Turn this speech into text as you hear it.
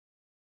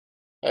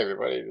Hey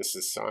everybody, this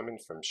is Simon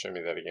from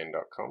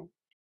showmethatagain.com.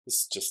 This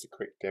is just a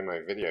quick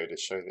demo video to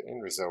show the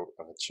end result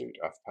of a tute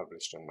I've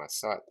published on my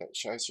site that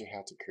shows you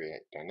how to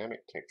create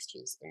dynamic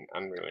textures in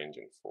Unreal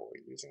Engine 4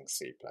 using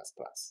C++.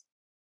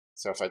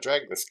 So if I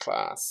drag this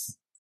class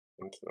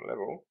into the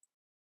level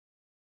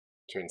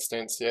to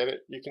instantiate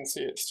it, you can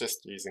see it's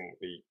just using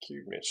the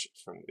cube mesh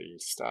from the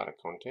starter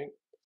content.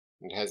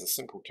 It has a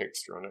simple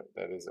texture on it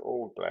that is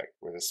all black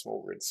with a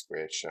small red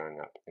square showing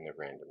up in a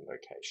random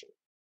location.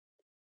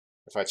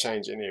 If I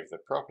change any of the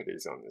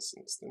properties on this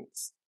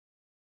instance,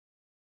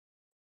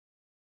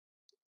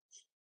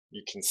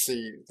 you can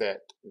see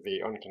that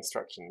the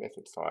onConstruction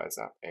method fires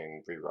up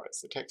and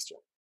rewrites the texture.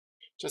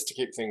 Just to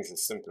keep things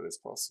as simple as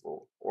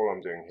possible, all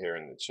I'm doing here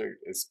in the tute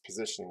is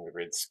positioning the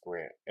red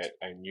square at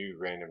a new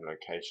random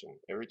location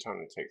every time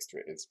the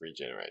texture is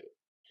regenerated,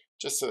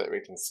 just so that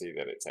we can see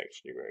that it's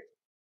actually working.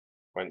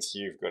 Once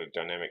you've got a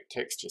dynamic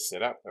texture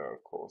set up though,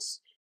 of course,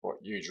 what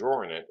you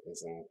draw in it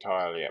is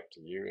entirely up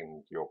to you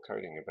and your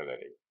coding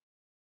ability.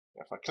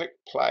 Now, if I click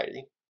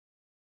play,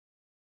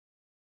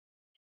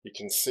 you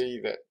can see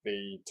that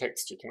the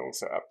texture can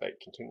also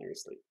update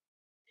continuously.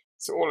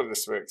 So all of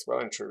this works well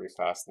and truly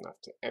fast enough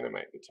to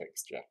animate the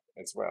texture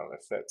as well,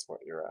 if that's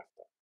what you're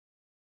after.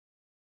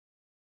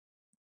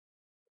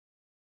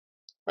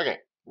 Okay,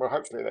 well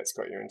hopefully that's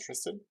got you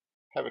interested.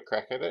 Have a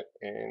crack at it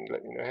and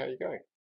let me know how you're going.